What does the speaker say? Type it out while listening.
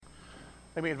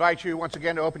Let me invite you once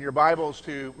again to open your Bibles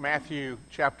to Matthew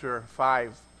chapter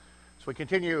 5. So we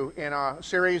continue in a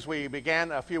series we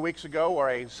began a few weeks ago, or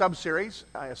a sub-series,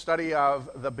 a study of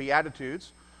the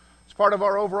Beatitudes. It's part of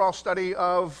our overall study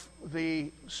of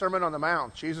the Sermon on the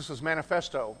Mount, Jesus'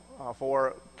 manifesto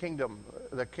for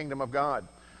the kingdom of God.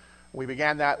 We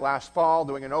began that last fall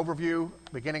doing an overview.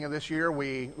 Beginning of this year,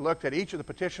 we looked at each of the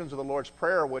petitions of the Lord's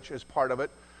Prayer, which is part of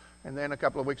it. And then a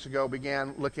couple of weeks ago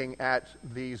began looking at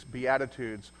these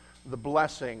Beatitudes, the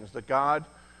blessings that God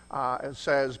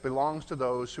says belongs to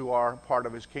those who are part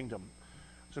of His kingdom.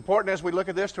 It's important as we look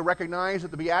at this to recognize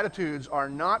that the Beatitudes are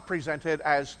not presented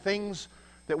as things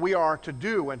that we are to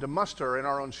do and to muster in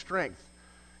our own strength.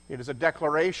 It is a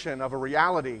declaration of a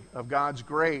reality of God's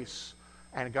grace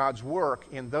and God's work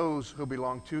in those who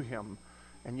belong to Him.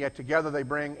 And yet together they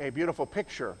bring a beautiful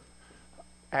picture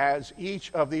as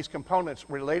each of these components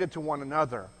related to one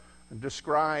another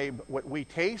describe what we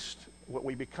taste, what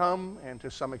we become, and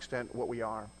to some extent what we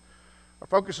are. Our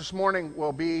focus this morning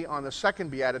will be on the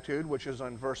second beatitude, which is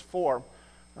on verse 4.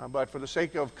 But for the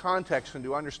sake of context and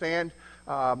to understand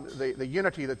the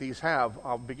unity that these have,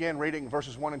 I'll begin reading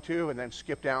verses 1 and 2 and then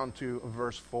skip down to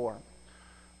verse 4.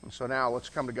 And so now let's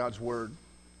come to God's Word.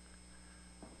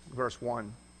 Verse 1.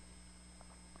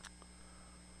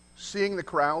 Seeing the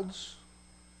crowds,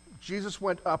 Jesus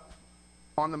went up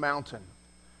on the mountain,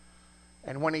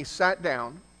 and when He sat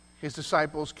down, His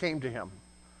disciples came to Him.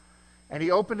 And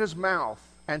He opened His mouth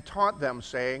and taught them,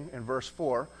 saying, in verse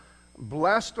 4,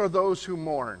 "Blessed are those who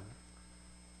mourn,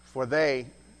 for they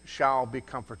shall be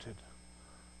comforted."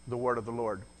 The word of the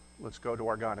Lord. Let's go to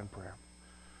our God in prayer.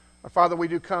 Our Father, we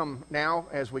do come now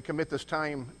as we commit this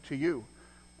time to You,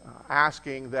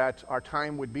 asking that our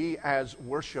time would be as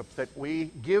worship, that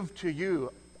we give to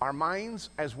You our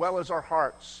minds as well as our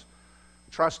hearts,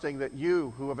 trusting that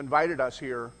You, who have invited us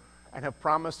here and have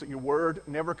promised that Your word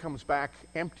never comes back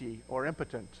empty or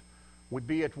impotent, would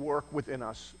be at work within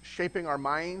us, shaping our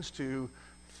minds to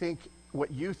think what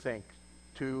You think,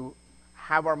 to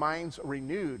have our minds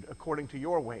renewed according to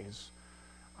Your ways,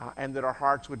 and that our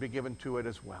hearts would be given to it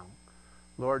as well.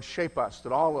 Lord, shape us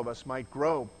that all of us might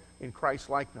grow in Christ's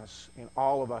likeness, in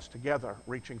all of us together,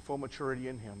 reaching full maturity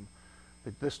in Him,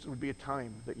 that this would be a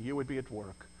time that You would be at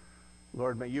work.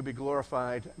 Lord, may You be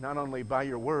glorified not only by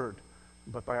Your word,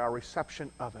 but by our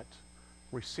reception of it.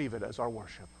 Receive it as our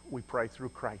worship. We pray through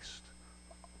Christ.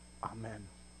 Amen.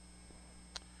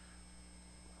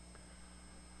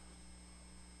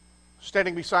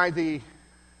 Standing beside the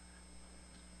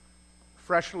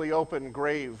freshly opened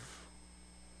grave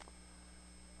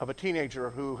of a teenager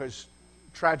who has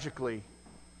tragically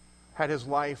had his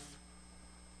life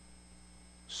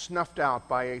snuffed out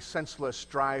by a senseless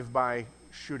drive-by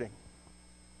shooting.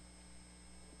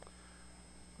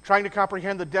 Trying to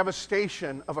comprehend the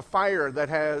devastation of a fire that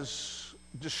has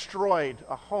destroyed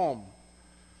a home,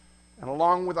 and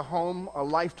along with a home, a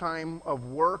lifetime of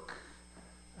work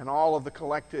and all of the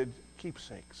collected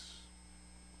keepsakes.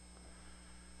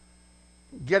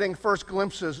 Getting first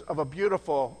glimpses of a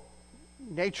beautiful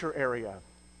nature area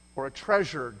or a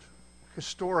treasured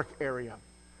historic area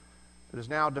that is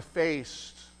now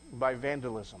defaced by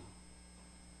vandalism.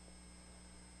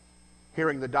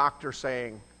 Hearing the doctor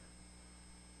saying,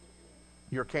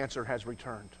 "Your cancer has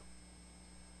returned."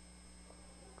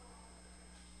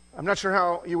 I'm not sure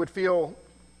how you would feel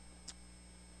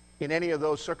in any of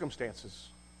those circumstances.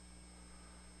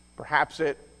 Perhaps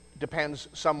it depends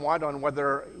somewhat on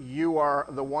whether you are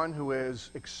the one who is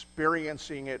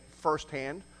experiencing it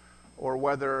firsthand, or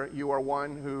whether you are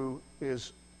one who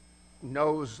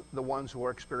knows the ones who are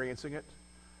experiencing it.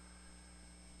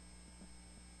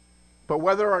 But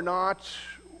whether or not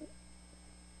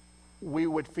we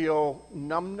would feel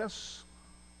numbness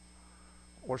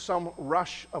or some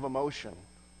rush of emotion,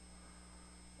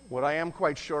 what I am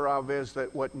quite sure of is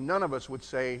that what none of us would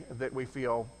say that we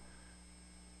feel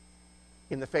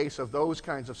in the face of those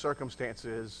kinds of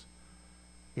circumstances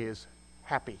is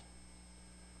happy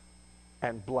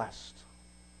and blessed.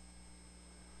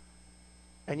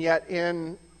 And yet,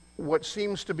 in what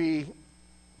seems to be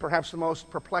perhaps the most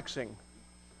perplexing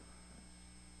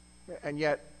and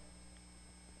yet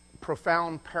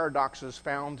profound paradoxes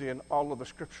found in all of the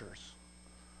Scriptures,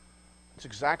 it's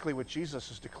exactly what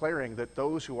Jesus is declaring that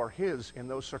those who are His in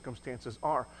those circumstances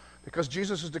are. Because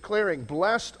Jesus is declaring,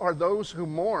 "Blessed are those who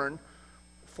mourn,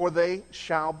 for they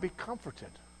shall be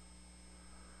comforted."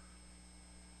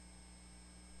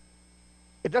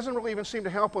 It doesn't really even seem to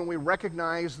help when we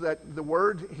recognize that the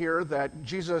word here that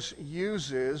Jesus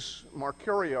uses,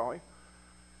 markurioi,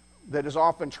 that is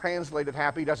often translated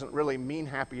happy, doesn't really mean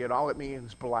happy at all. It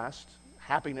means blessed.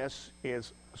 Happiness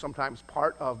is sometimes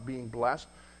part of being blessed,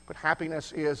 but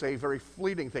happiness is a very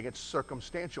fleeting thing. It's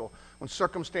circumstantial. When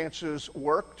circumstances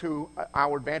work to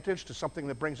our advantage, to something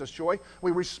that brings us joy,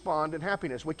 we respond in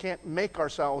happiness. We can't make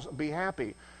ourselves be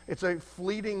happy. It's a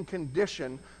fleeting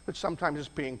condition that sometimes is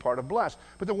being part of blessed.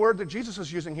 But the word that Jesus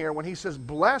is using here when he says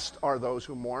blessed are those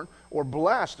who mourn, or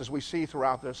blessed as we see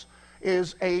throughout this,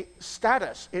 is a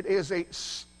status. It is a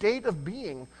state of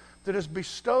being that is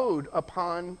bestowed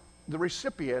upon the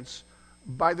recipients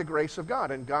by the grace of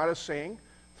God. And God is saying,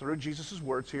 through Jesus'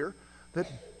 words here,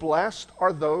 that blessed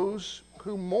are those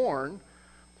who mourn,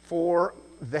 for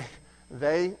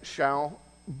they shall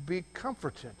be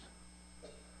comforted.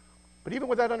 But even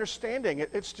with that understanding,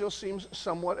 it still seems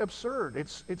somewhat absurd.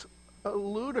 It's a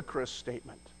ludicrous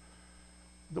statement.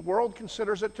 The world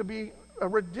considers it to be a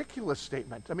ridiculous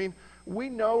statement. I mean, we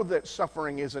know that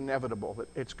suffering is inevitable, that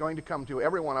it's going to come to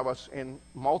every one of us in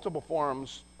multiple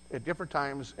forms at different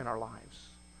times in our lives.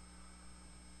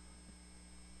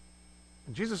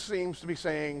 And Jesus seems to be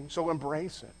saying, so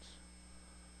embrace it.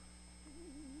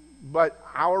 But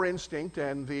our instinct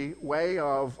and the way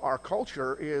of our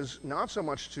culture is not so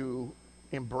much to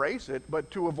embrace it, but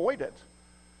to avoid it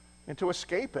and to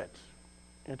escape it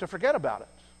and to forget about it.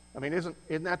 I mean,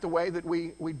 isn't that the way that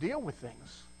we deal with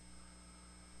things?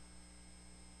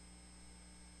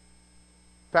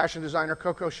 Fashion designer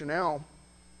Coco Chanel,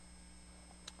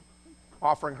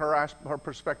 offering her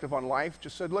perspective on life,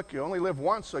 just said, look, you only live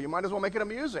once, so you might as well make it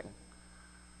amusing.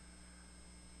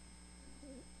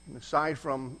 And aside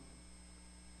from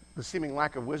the seeming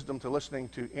lack of wisdom to listening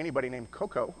to anybody named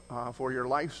Coco for your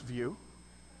life's view,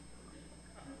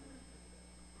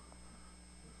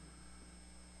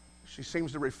 she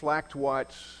seems to reflect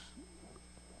what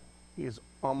is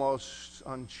almost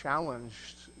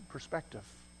unchallenged perspective.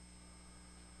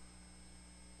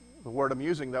 The word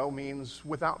amusing, though, means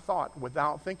without thought,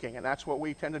 without thinking, and that's what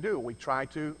we tend to do. We try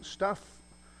to stuff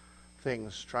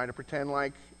things, try to pretend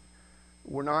like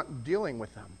we're not dealing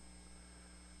with them.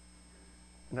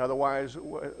 And otherwise,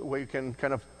 we can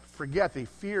kind of forget the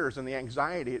fears and the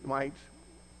anxiety it might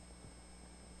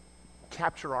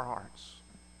capture our hearts.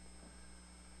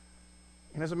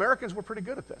 And as Americans, we're pretty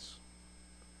good at this.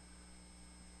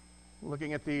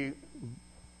 Looking at the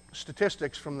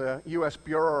statistics from the U.S.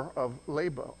 Bureau of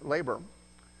Labor,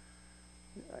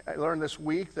 I learned this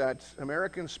week that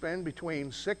Americans spend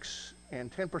between 6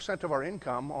 and 10% of our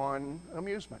income on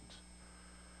amusement.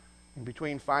 And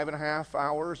between 5.5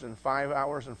 hours and 5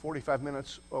 hours and 45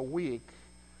 minutes a week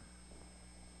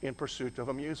in pursuit of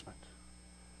amusement.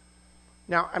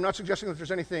 Now, I'm not suggesting that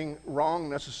there's anything wrong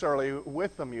necessarily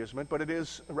with amusement, but it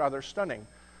is rather stunning.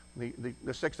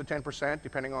 The 6 to 10%,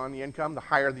 depending on the income, the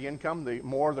higher the income, the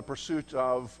more the pursuit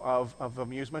of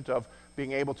amusement, of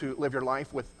being able to live your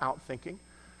life without thinking.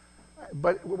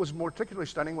 But what was more particularly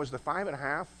stunning was the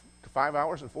 5.5 to 5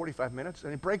 hours and 45 minutes.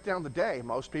 And you break down the day.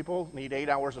 Most people need 8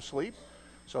 hours of sleep,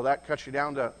 so that cuts you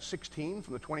down to 16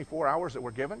 from the 24 hours that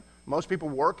we're given. Most people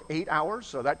work 8 hours,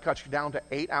 so that cuts you down to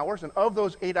 8 hours. And of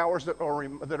those 8 hours that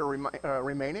are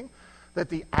remaining, that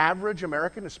the average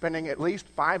American is spending at least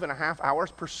 5.5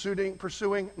 hours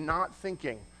pursuing not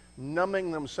thinking,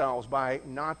 numbing themselves by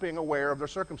not being aware of their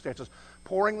circumstances,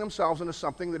 pouring themselves into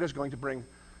something that is going to bring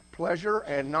pleasure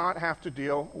and not have to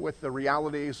deal with the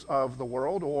realities of the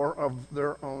world or of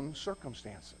their own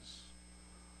circumstances.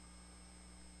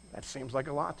 That seems like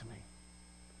a lot to me.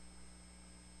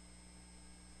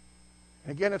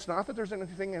 And again, it's not that there's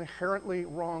anything inherently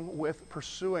wrong with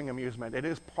pursuing amusement. It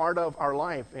is part of our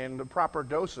life in the proper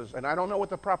doses. And I don't know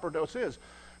what the proper dose is,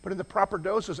 but in the proper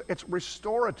doses, it's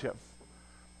restorative.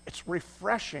 It's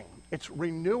refreshing. It's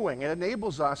renewing. It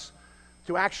enables us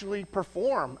to actually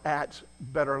perform at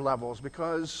better levels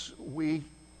because we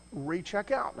recheck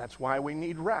out. That's why we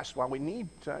need rest, why we need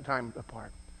time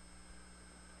apart.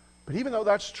 But even though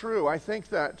that's true, I think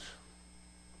that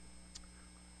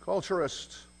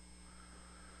culturist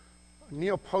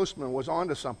Neil Postman was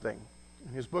onto something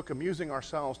in his book, Amusing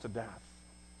Ourselves to Death.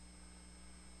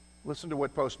 Listen to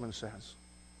what Postman says.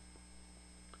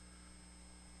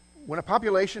 When a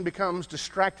population becomes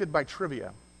distracted by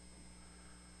trivia,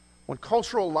 when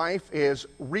cultural life is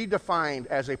redefined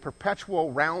as a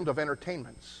perpetual round of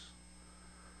entertainments,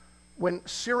 when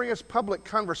serious public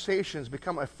conversations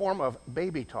become a form of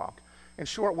baby talk, in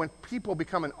short, when people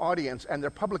become an audience and their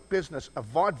public business a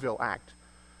vaudeville act,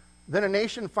 then a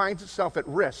nation finds itself at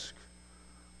risk.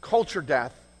 Culture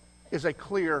death is a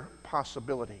clear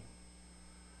possibility.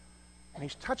 And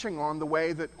he's touching on the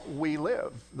way that we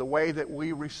live, the way that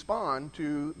we respond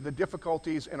to the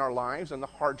difficulties in our lives and the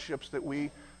hardships that we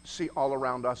see all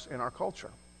around us in our culture.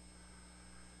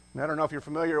 And I don't know if you're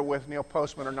familiar with Neil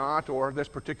Postman or not, or this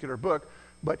particular book,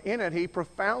 but in it he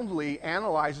profoundly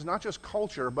analyzes not just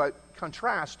culture, but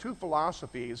contrasts two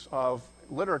philosophies of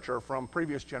literature from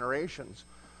previous generations,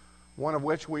 one of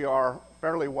which we are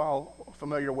fairly well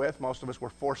familiar with. Most of us were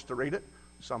forced to read it.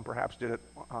 Some perhaps did it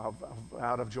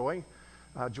out of joy.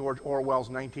 George Orwell's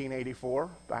 1984,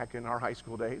 back in our high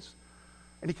school days.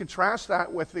 And he contrasts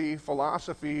that with the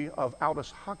philosophy of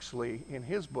Aldous Huxley in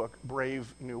his book,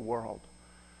 Brave New World.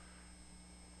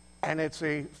 And it's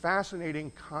a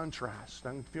fascinating contrast.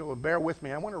 And if you'll bear with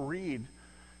me, I want to read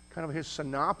kind of his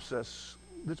synopsis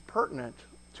that's pertinent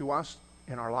to us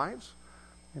in our lives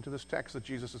and to this text that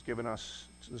Jesus has given us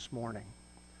this morning.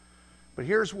 But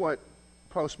here's what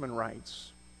Postman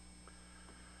writes.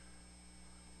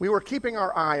 We were keeping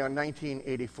our eye on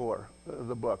 1984,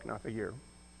 the book, not the year.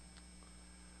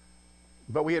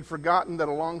 But we had forgotten that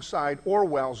alongside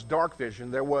Orwell's dark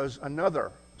vision, there was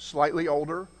another, slightly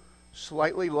older,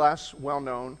 slightly less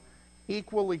well-known,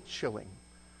 equally chilling,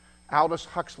 Aldous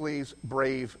Huxley's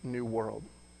Brave New World.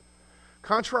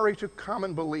 Contrary to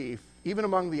common belief, even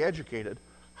among the educated,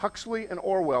 Huxley and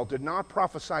Orwell did not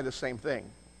prophesy the same thing.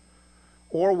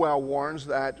 Orwell warns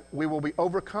that we will be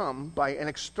overcome by an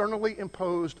externally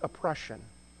imposed oppression.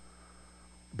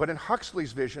 But in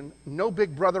Huxley's vision, no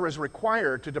big brother is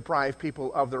required to deprive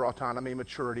people of their autonomy,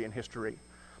 maturity, and history.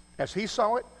 As he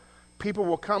saw it, people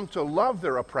will come to love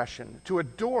their oppression, to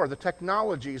adore the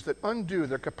technologies that undo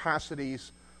their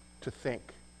capacities to think.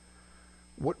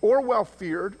 What Orwell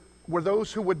feared were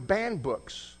those who would ban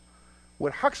books.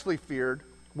 What Huxley feared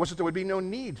was that there would be no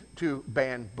need to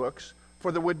ban books,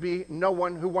 for there would be no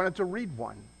one who wanted to read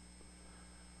one.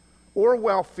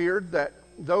 Orwell feared that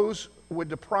those would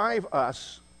deprive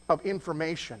us of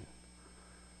information.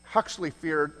 Huxley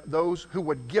feared those who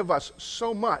would give us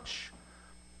so much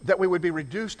that we would be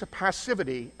reduced to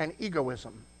passivity and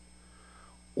egoism.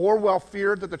 Orwell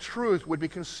feared that the truth would be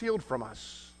concealed from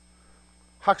us.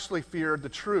 Huxley feared the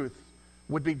truth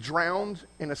would be drowned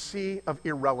in a sea of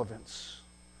irrelevance.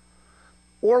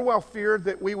 Orwell feared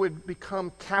that we would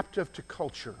become captive to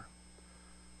culture.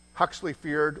 Huxley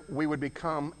feared we would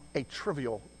become a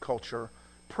trivial culture,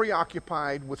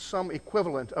 preoccupied with some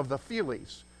equivalent of the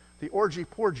feelies, the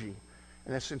orgy-porgy,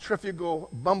 and a centrifugal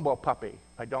bumble puppy.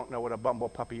 I don't know what a bumble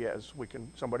puppy is.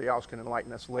 Somebody else can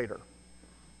enlighten us later.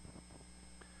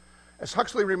 As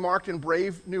Huxley remarked in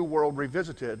Brave New World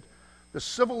Revisited, the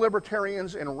civil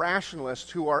libertarians and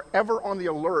rationalists who are ever on the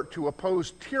alert to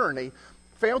oppose tyranny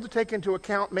failed to take into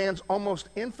account man's almost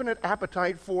infinite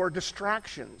appetite for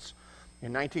distractions.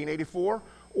 In 1984,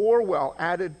 Orwell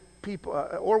added,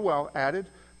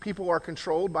 people are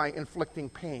controlled by inflicting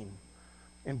pain.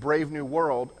 In Brave New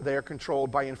World, they are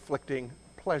controlled by inflicting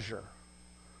pleasure.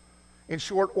 In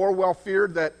short, Orwell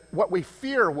feared that what we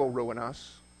fear will ruin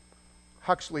us.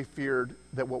 Huxley feared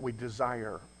that what we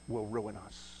desire will ruin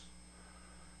us.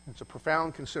 It's a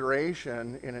profound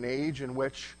consideration in an age in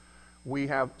which we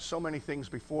have so many things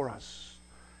before us.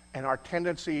 And our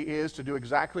tendency is to do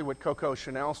exactly what Coco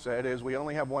Chanel said, is we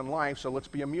only have one life, so let's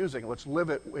be amusing. Let's live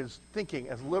it as thinking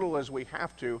as little as we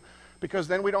have to, because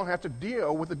then we don't have to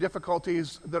deal with the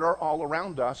difficulties that are all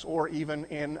around us or even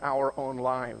in our own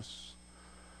lives.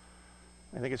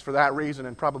 I think it's for that reason,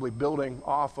 and probably building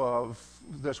off of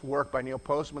this work by Neil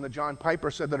Postman, that John Piper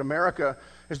said that America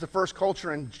is the first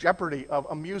culture in jeopardy of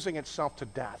amusing itself to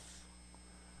death.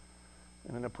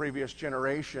 And in a previous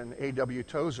generation, A.W.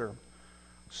 Tozer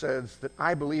says that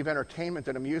I believe entertainment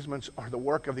and amusements are the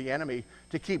work of the enemy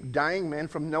to keep dying men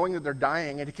from knowing that they're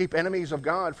dying and to keep enemies of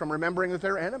God from remembering that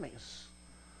they're enemies.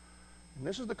 And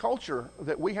this is the culture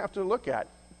that we have to look at.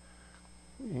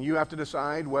 And you have to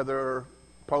decide whether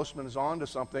Postman is on to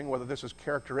something, whether this is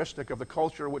characteristic of the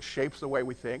culture which shapes the way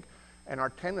we think, and our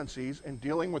tendencies in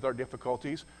dealing with our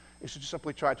difficulties is to just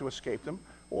simply try to escape them,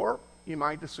 or you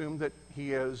might assume that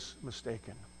he is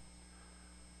mistaken.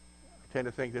 I tend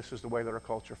to think this is the way that our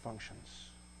culture functions.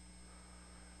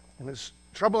 And as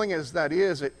troubling as that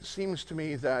is, it seems to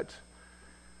me that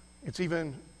it's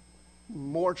even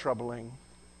more troubling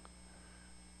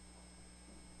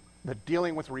that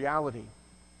dealing with reality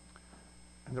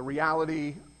and the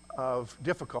reality of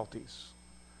difficulties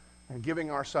and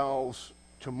giving ourselves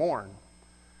to mourn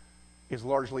is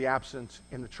largely absent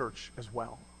in the church as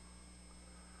well.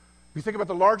 If you think about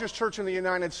the largest church in the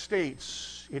United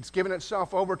States, it's given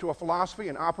itself over to a philosophy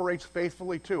and operates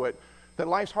faithfully to it, that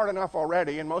life's hard enough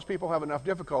already and most people have enough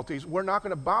difficulties. We're not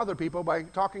going to bother people by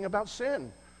talking about sin.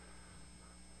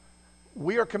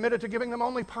 We are committed to giving them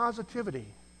only positivity.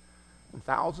 And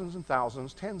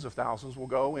thousands, tens of thousands will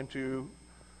go into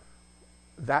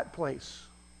that place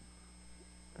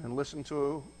and listen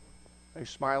to a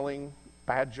smiling,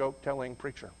 bad joke-telling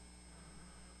preacher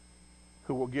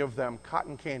who will give them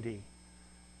cotton candy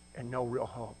and no real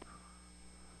hope.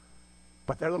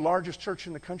 But they're the largest church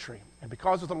in the country. And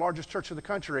because of the largest church in the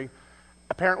country,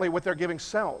 apparently what they're giving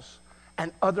sells.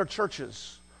 And other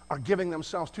churches are giving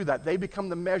themselves to that. They become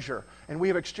the measure. And we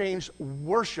have exchanged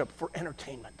worship for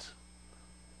entertainment.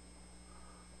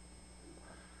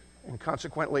 And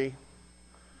consequently,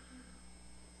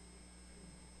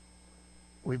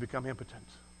 we've become impotent.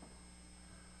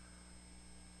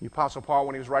 The Apostle Paul,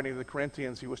 when he was writing to the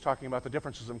Corinthians, he was talking about the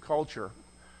differences in culture.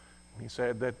 He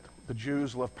said that the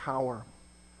Jews love power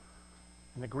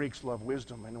and the Greeks love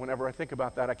wisdom. And whenever I think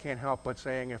about that, I can't help but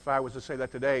saying, if I was to say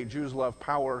that today, Jews love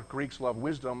power, Greeks love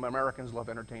wisdom, Americans love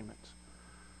entertainment.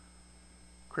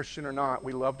 Christian or not,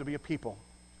 we love to be a people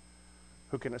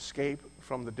who can escape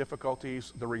from the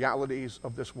difficulties, the realities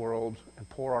of this world, and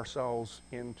pour ourselves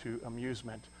into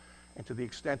amusement. And to the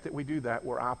extent that we do that,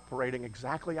 we're operating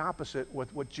exactly opposite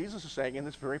with what Jesus is saying in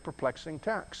this very perplexing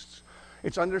text.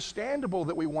 It's understandable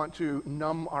that we want to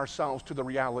numb ourselves to the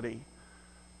reality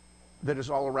that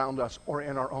is all around us or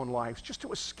in our own lives, just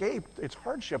to escape its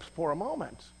hardships for a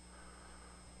moment.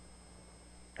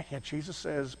 And yet Jesus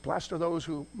says, blessed are those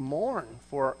who mourn,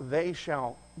 for they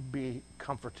shall be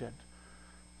comforted.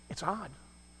 It's odd.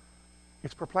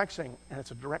 It's perplexing, and it's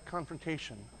a direct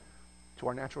confrontation to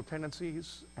our natural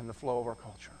tendencies and the flow of our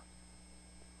culture.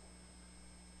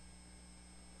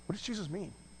 What does Jesus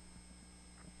mean?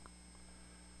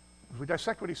 As we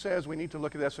dissect what he says, we need to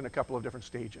look at this in a couple of different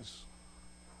stages.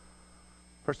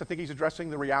 First, I think he's addressing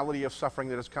the reality of suffering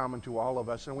that is common to all of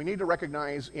us. And we need to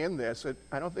recognize in this that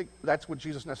I don't think that's what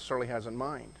Jesus necessarily has in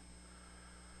mind.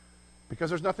 Because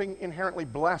there's nothing inherently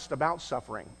blessed about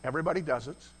suffering. Everybody does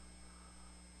it.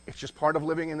 It's just part of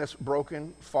living in this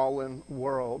broken, fallen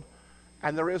world.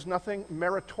 And there is nothing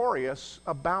meritorious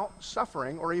about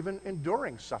suffering or even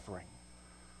enduring suffering.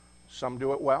 Some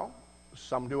do it well.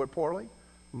 Some do it poorly.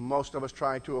 Most of us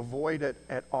try to avoid it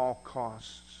at all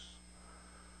costs.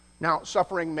 Now,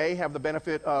 suffering may have the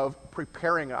benefit of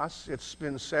preparing us. It's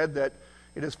been said that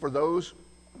it is for those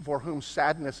for whom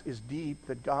sadness is deep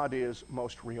that God is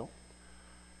most real.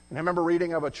 And I remember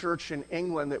reading of a church in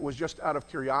England that was just out of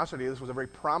curiosity. This was a very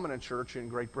prominent church in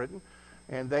Great Britain.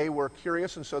 And they were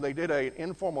curious, and so they did an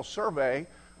informal survey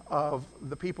of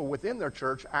the people within their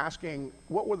church, asking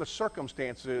what were the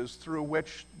circumstances through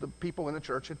which the people in the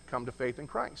church had come to faith in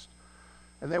Christ.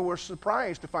 And they were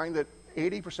surprised to find that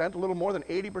 80%, a little more than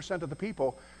 80% of the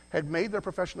people had made their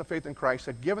profession of faith in Christ,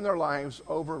 had given their lives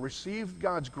over, received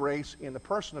God's grace in the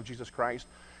person of Jesus Christ,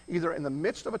 either in the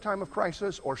midst of a time of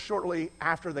crisis or shortly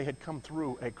after they had come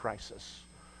through a crisis.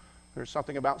 There's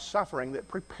something about suffering that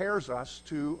prepares us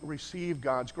to receive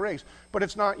God's grace. But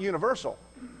it's not universal.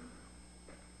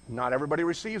 Not everybody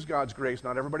receives God's grace.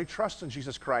 Not everybody trusts in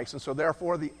Jesus Christ. And so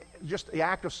therefore, just the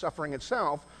act of suffering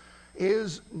itself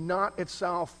is not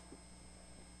itself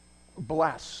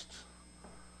blessed.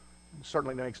 It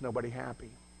certainly makes nobody happy.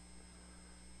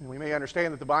 And we may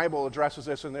understand that the Bible addresses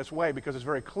this in this way because it's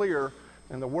very clear,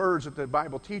 and the words that the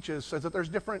Bible teaches says that there's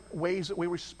different ways that we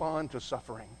respond to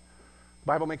suffering. The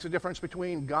Bible makes a difference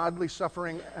between godly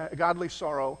suffering, godly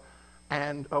sorrow,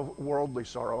 and of worldly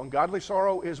sorrow. And godly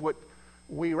sorrow is what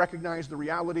we recognize the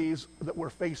realities that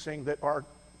we're facing that are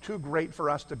too great for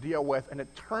us to deal with, and it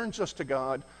turns us to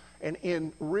God. And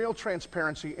in real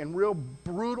transparency, in real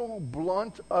brutal,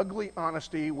 blunt, ugly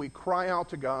honesty, we cry out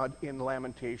to God in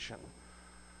lamentation.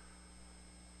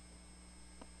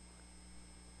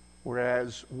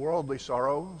 Whereas worldly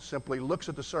sorrow simply looks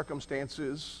at the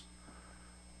circumstances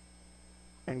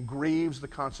and grieves the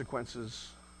consequences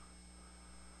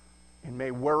and may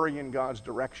worry in God's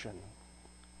direction,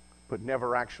 but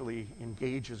never actually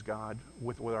engages God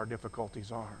with what our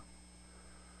difficulties are.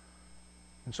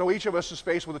 And so each of us is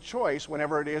faced with a choice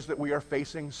whenever it is that we are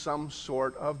facing some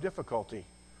sort of difficulty,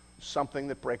 something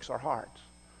that breaks our heart.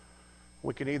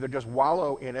 We can either just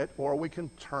wallow in it or we can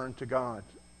turn to God.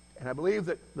 And I believe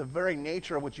that the very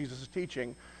nature of what Jesus is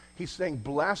teaching, he's saying,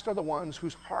 blessed are the ones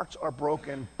whose hearts are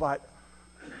broken but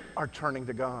are turning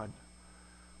to God.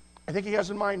 I think he has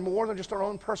in mind more than just our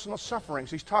own personal sufferings.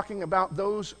 He's talking about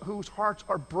those whose hearts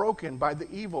are broken by the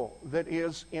evil that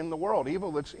is in the world,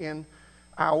 evil that's in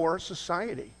our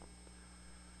society.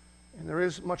 And there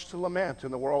is much to lament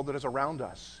in the world that is around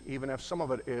us, even if some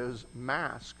of it is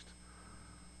masked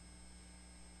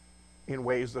in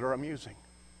ways that are amusing.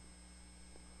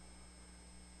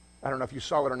 I don't know if you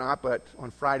saw it or not, but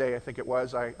on Friday, I think it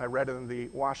was, I read in the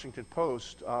Washington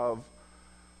Post of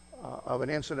an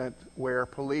incident where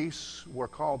police were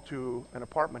called to an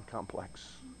apartment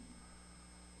complex.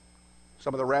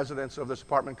 Some of the residents of this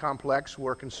apartment complex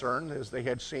were concerned as they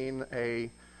had seen a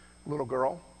little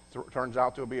girl, turns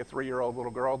out to be a 3-year-old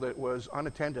little girl that was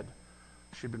unattended.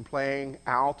 She'd been playing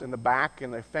out in the back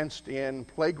in a fenced-in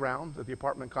playground that the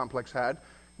apartment complex had,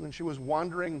 and then she was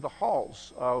wandering the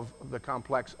halls of the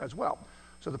complex as well.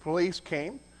 So the police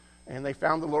came, and they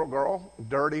found the little girl,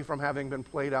 dirty from having been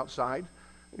played outside,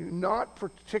 not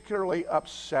particularly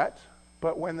upset,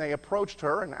 but when they approached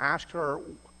her and asked her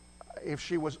if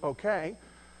she was okay,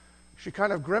 she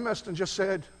kind of grimaced and just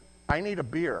said, "I need a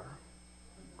beer."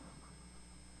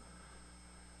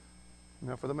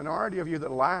 Now, for the minority of you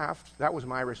that laughed, that was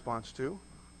my response too.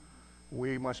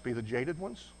 We must be the jaded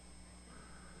ones.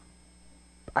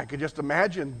 I could just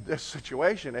imagine this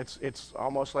situation. It's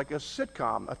almost like a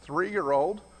sitcom. A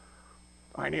 3-year-old,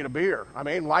 "I need a beer." I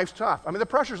mean, life's tough. I mean, the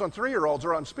pressures on 3-year-olds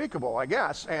are unspeakable, I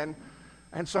guess, and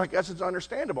so I guess it's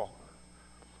understandable.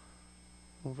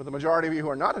 Well, for the majority of you who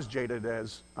are not as jaded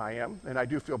as I am, and I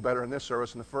do feel better in this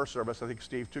service than the first service. I think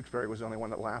Steve Tewksbury was the only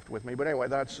one that laughed with me. But anyway,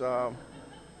 that's...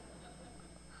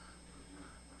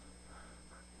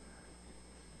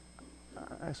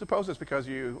 I suppose it's because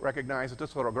you recognize that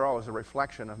this little girl is a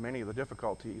reflection of many of the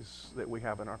difficulties that we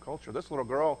have in our culture. This little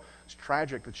girl, it's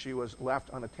tragic that she was left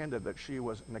unattended, that she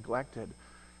was neglected.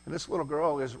 And this little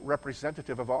girl is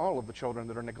representative of all of the children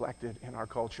that are neglected in our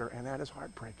culture, and that is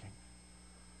heartbreaking.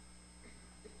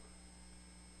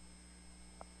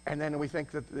 And then we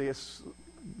think that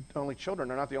only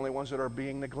children are not the only ones that are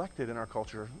being neglected in our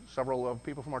culture. Several of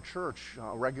people from our church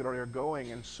regularly are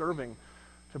going and serving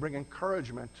to bring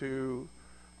encouragement to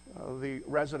the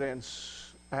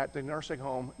residents at the nursing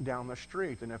home down the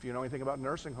street. And if you know anything about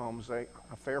nursing homes, a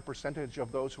fair percentage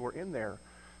of those who are in there,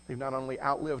 they've not only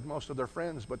outlived most of their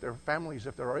friends, but their families,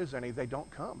 if there is any, they don't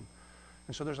come.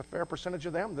 And so there's a fair percentage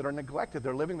of them that are neglected.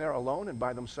 They're living there alone and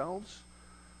by themselves.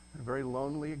 A very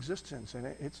lonely existence, and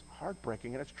it's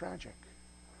heartbreaking and it's tragic.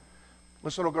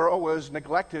 This little girl was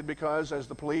neglected because, as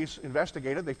the police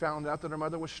investigated, they found out that her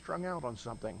mother was strung out on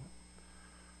something.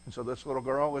 And so this little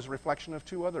girl is a reflection of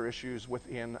 2 other issues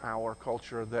within our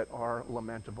culture that are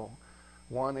lamentable.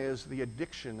 One is the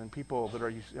addiction and people that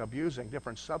are abusing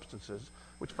different substances,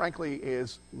 which frankly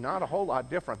is not a whole lot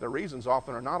different. The reasons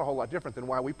often are not a whole lot different than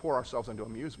why we pour ourselves into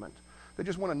amusement. They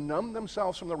just want to numb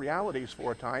themselves from the realities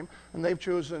for a time, and they've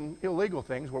chosen illegal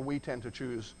things where we tend to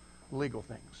choose legal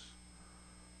things.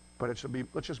 But it should be,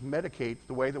 let's just medicate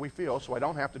the way that we feel so I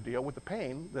don't have to deal with the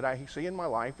pain that I see in my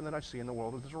life and that I see in the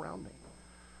world that's around me.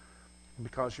 And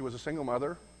because she was a single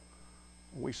mother,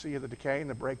 we see the decay and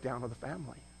the breakdown of the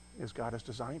family as God has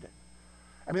designed it.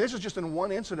 I mean, this is just in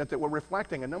one incident that we're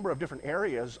reflecting a number of different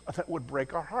areas that would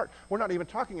break our heart. We're not even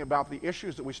talking about the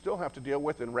issues that we still have to deal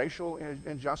with in racial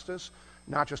injustice,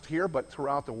 not just here, but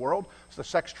throughout the world. It's the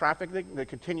sex trafficking that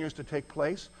continues to take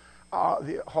place.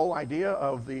 The whole idea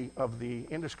of the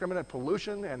indiscriminate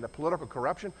pollution and the political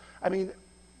corruption. I mean,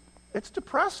 it's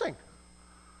depressing.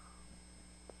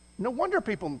 No wonder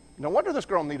this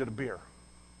girl needed a beer.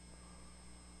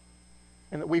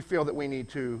 And that we feel that we need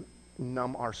to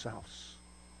numb ourselves.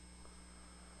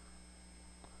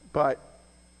 But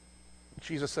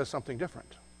Jesus says something different.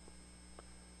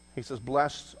 He says,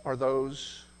 "Blessed are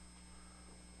those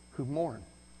who mourn."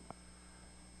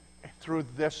 Through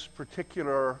this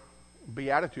particular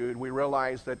beatitude, we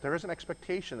realize that there is an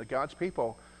expectation that God's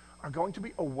people are going to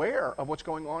be aware of what's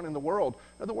going on in the world.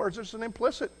 In other words, there's an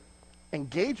implicit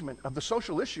engagement of the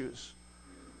social issues.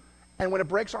 And when it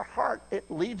breaks our heart,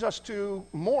 it leads us to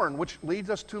mourn, which leads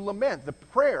us to lament, the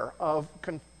prayer of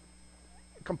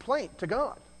complaint to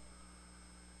God.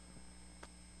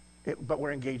 But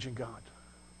we're engaging God.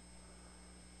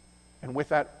 And with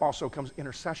that also comes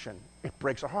intercession. It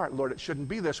breaks our heart. Lord, it shouldn't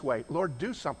be this way. Lord,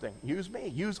 do something. Use me.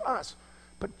 Use us.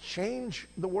 But change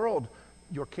the world.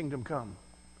 Your kingdom come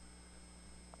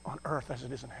on earth as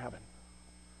it is in heaven.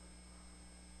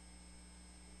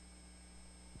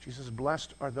 Jesus,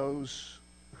 blessed are those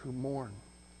who mourn.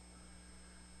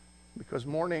 Because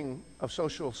mourning of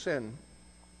social sin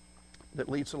that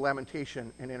leads to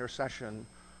lamentation and intercession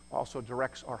also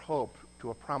directs our hope to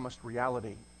a promised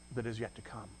reality that is yet to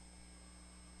come.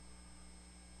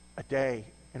 A day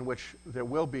in which there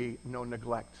will be no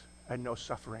neglect and no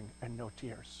suffering and no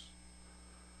tears.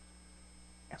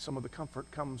 And some of the comfort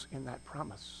comes in that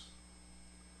promise.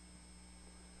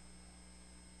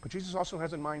 But Jesus also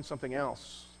has in mind something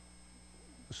else.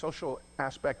 The social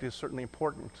aspect is certainly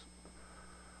important,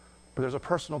 but there's a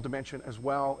personal dimension as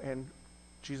well, and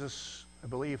Jesus, I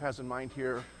believe, has in mind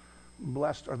here,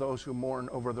 blessed are those who mourn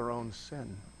over their own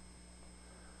sin.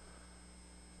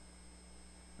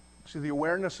 See, the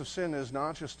awareness of sin is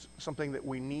not just something that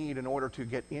we need in order to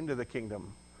get into the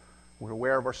kingdom, We're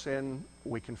aware of our sin,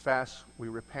 we confess, we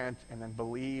repent, and then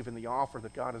believe in the offer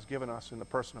that God has given us in the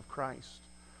person of Christ.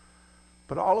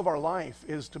 But all of our life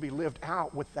is to be lived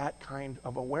out with that kind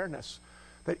of awareness.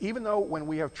 That even though when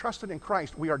we have trusted in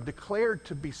Christ, we are declared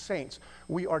to be saints,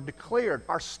 we are declared,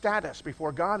 our status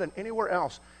before God and anywhere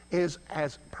else is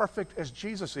as perfect as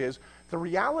Jesus is, the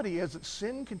reality is that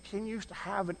sin continues to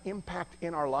have an impact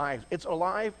in our lives. It's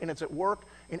alive and it's at work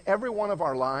in every one of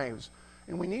our lives.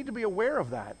 And we need to be aware of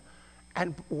that.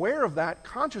 And aware of that,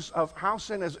 conscious of how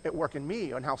sin is at work in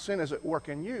me and how sin is at work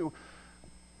in you.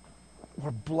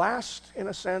 We're blessed, in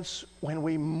a sense, when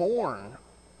we mourn.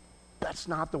 That's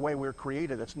not the way we're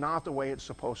created. That's not the way it's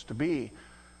supposed to be.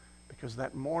 Because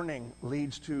that mourning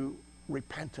leads to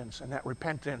repentance. And that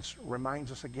repentance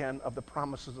reminds us again of the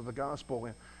promises of the gospel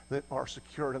that are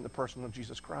secured in the person of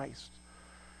Jesus Christ.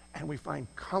 And we find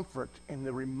comfort in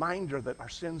the reminder that our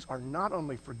sins are not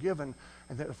only forgiven,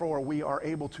 and therefore we are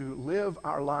able to live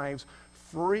our lives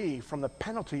free from the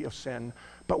penalty of sin,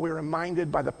 but we're reminded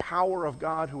by the power of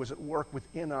God who is at work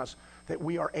within us that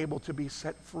we are able to be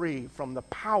set free from the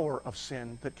power of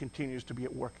sin that continues to be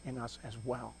at work in us as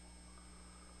well.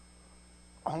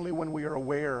 Only when we are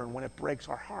aware and when it breaks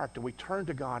our heart do we turn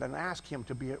to God and ask him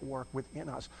to be at work within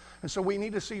us. And so we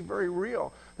need to see very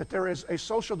real that there is a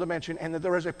social dimension and that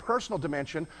there is a personal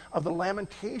dimension of the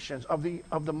lamentations, of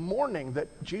the mourning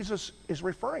that Jesus is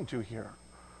referring to here.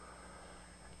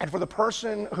 And for the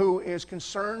person who is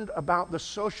concerned about the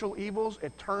social evils,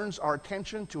 it turns our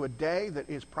attention to a day that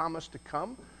is promised to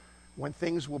come when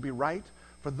things will be right.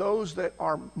 For those that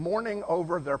are mourning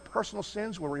over their personal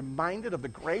sins, we're reminded of the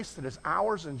grace that is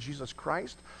ours in Jesus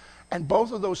Christ. And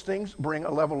both of those things bring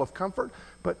a level of comfort.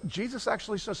 But Jesus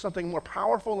actually says something more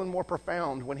powerful and more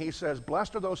profound when he says,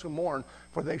 "Blessed are those who mourn,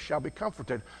 for they shall be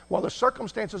comforted." While the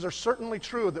circumstances are certainly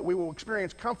true that we will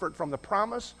experience comfort from the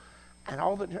promise and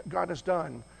all that God has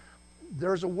done,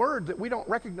 there's a word that we don't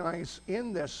recognize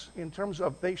in this in terms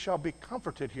of they shall be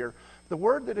comforted here. The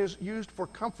word that is used for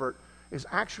comfort is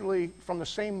actually from the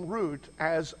same root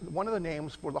as one of the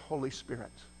names for the Holy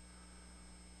Spirit.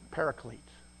 Paraclete,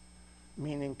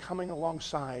 meaning coming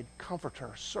alongside,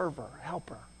 comforter, server,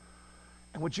 helper.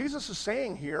 And what Jesus is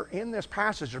saying here in this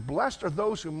passage are blessed are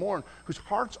those who mourn, whose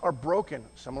hearts are broken,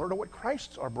 similar to what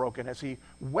Christ's are broken as he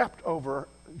wept over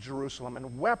Jerusalem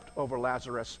and wept over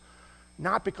Lazarus,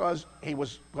 not because he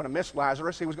was going to miss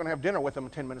Lazarus, he was going to have dinner with him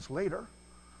 10 minutes later,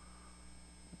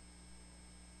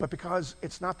 but because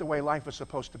it's not the way life is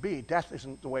supposed to be. Death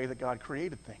isn't the way that God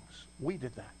created things. We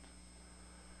did that.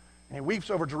 And he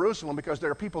weeps over Jerusalem because there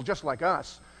are people just like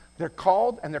us. They're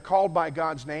called, and they're called by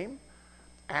God's name.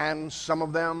 And some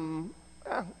of them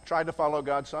tried to follow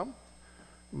God some.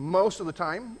 Most of the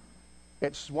time,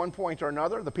 it's one point or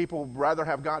another. The people would rather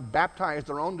have God baptize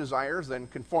their own desires than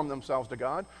conform themselves to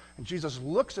God. And Jesus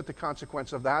looks at the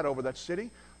consequence of that over that city,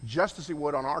 just as he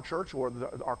would on our church or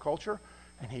our culture,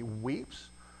 and he weeps.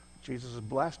 Jesus is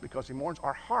blessed because he mourns.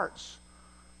 Our hearts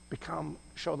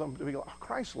show them to be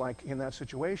Christ-like in that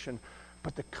situation.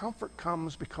 But the comfort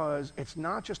comes because it's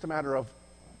not just a matter of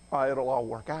it'll all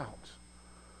work out.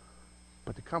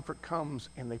 But the comfort comes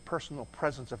in the personal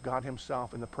presence of God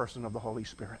himself in the person of the Holy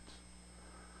Spirit.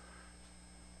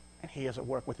 And he is at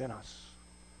work within us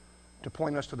to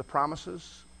point us to the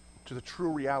promises, to the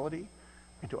true reality,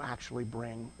 and to actually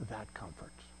bring that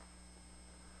comfort.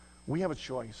 We have a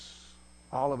choice,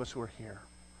 all of us who are here,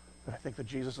 that I think that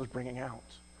Jesus is bringing out.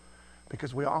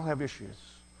 Because we all have issues.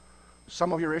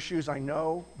 Some of your issues I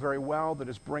know very well that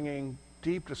is bringing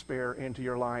deep despair into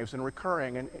your lives and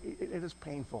recurring, and it is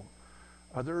painful.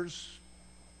 Others,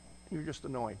 you're just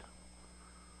annoyed.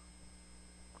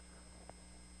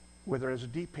 Whether it's a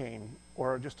deep pain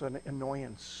or just an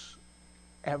annoyance,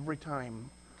 every time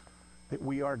that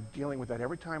we are dealing with that,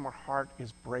 every time our heart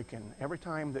is breaking, every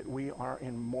time that we are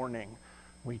in mourning,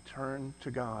 we turn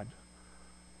to God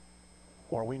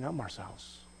or we numb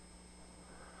ourselves.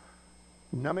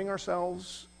 Numbing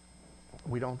ourselves,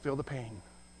 we don't feel the pain.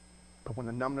 But when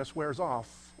the numbness wears off,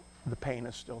 the pain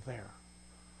is still there.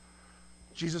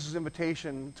 Jesus'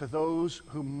 invitation to those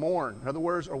who mourn, in other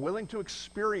words, are willing to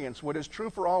experience what is true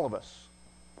for all of us,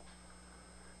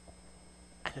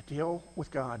 and to deal with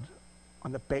God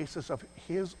on the basis of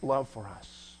his love for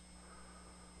us,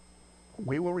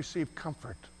 we will receive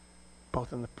comfort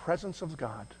both in the presence of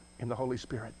God in the Holy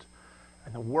Spirit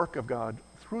and the work of God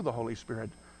through the Holy Spirit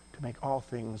to make all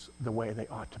things the way they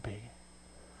ought to be.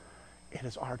 It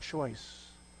is our choice.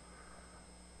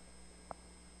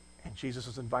 And Jesus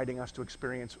is inviting us to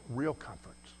experience real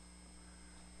comfort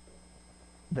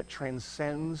that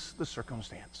transcends the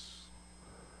circumstance,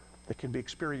 that can be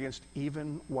experienced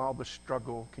even while the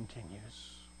struggle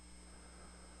continues.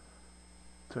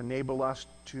 to enable us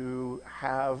to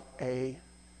have a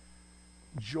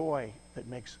joy that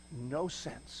makes no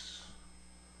sense,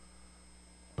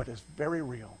 but is very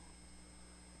real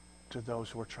to those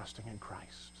who are trusting in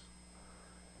Christ.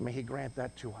 May he grant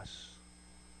that to us.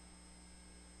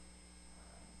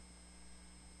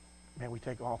 May we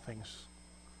take all things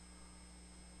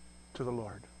to the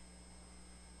Lord.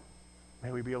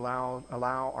 May we allow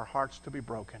our hearts to be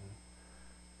broken,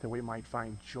 that we might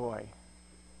find joy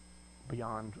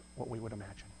beyond what we would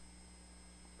imagine.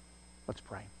 Let's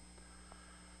pray.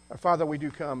 Our Father, we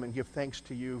do come and give thanks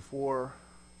to you for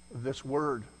this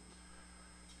word.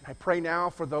 I pray now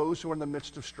for those who are in the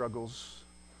midst of struggles,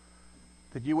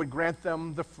 that you would grant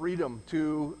them the freedom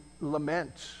to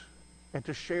lament and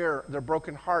to share their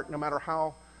broken heart, no matter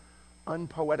how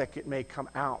unpoetic it may come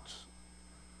out.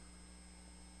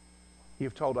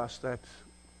 You've told us that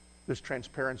this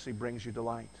transparency brings you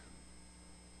delight.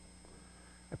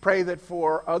 I pray that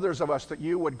for others of us, that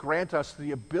you would grant us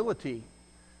the ability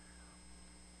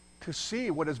to see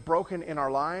what is broken in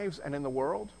our lives and in the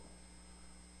world,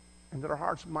 and that our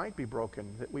hearts might be broken,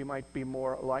 that we might be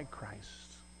more like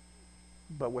Christ,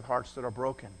 but with hearts that are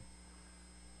broken,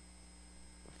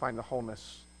 find the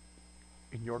wholeness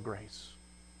in your grace.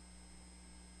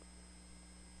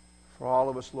 For all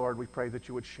of us, Lord, we pray that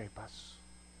you would shape us,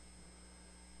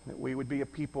 that we would be a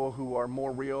people who are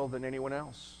more real than anyone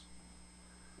else.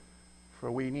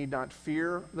 For we need not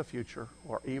fear the future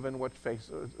or even what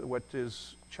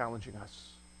is challenging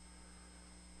us.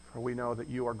 For we know that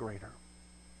you are greater.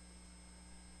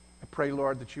 I pray,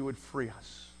 Lord, that you would free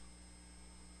us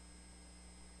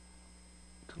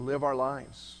to live our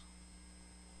lives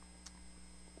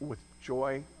with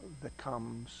joy that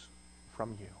comes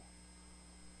from you.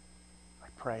 I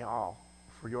pray all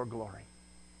for your glory,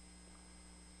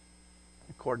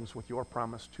 in accordance with your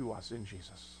promise to us in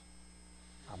Jesus.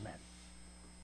 Amen.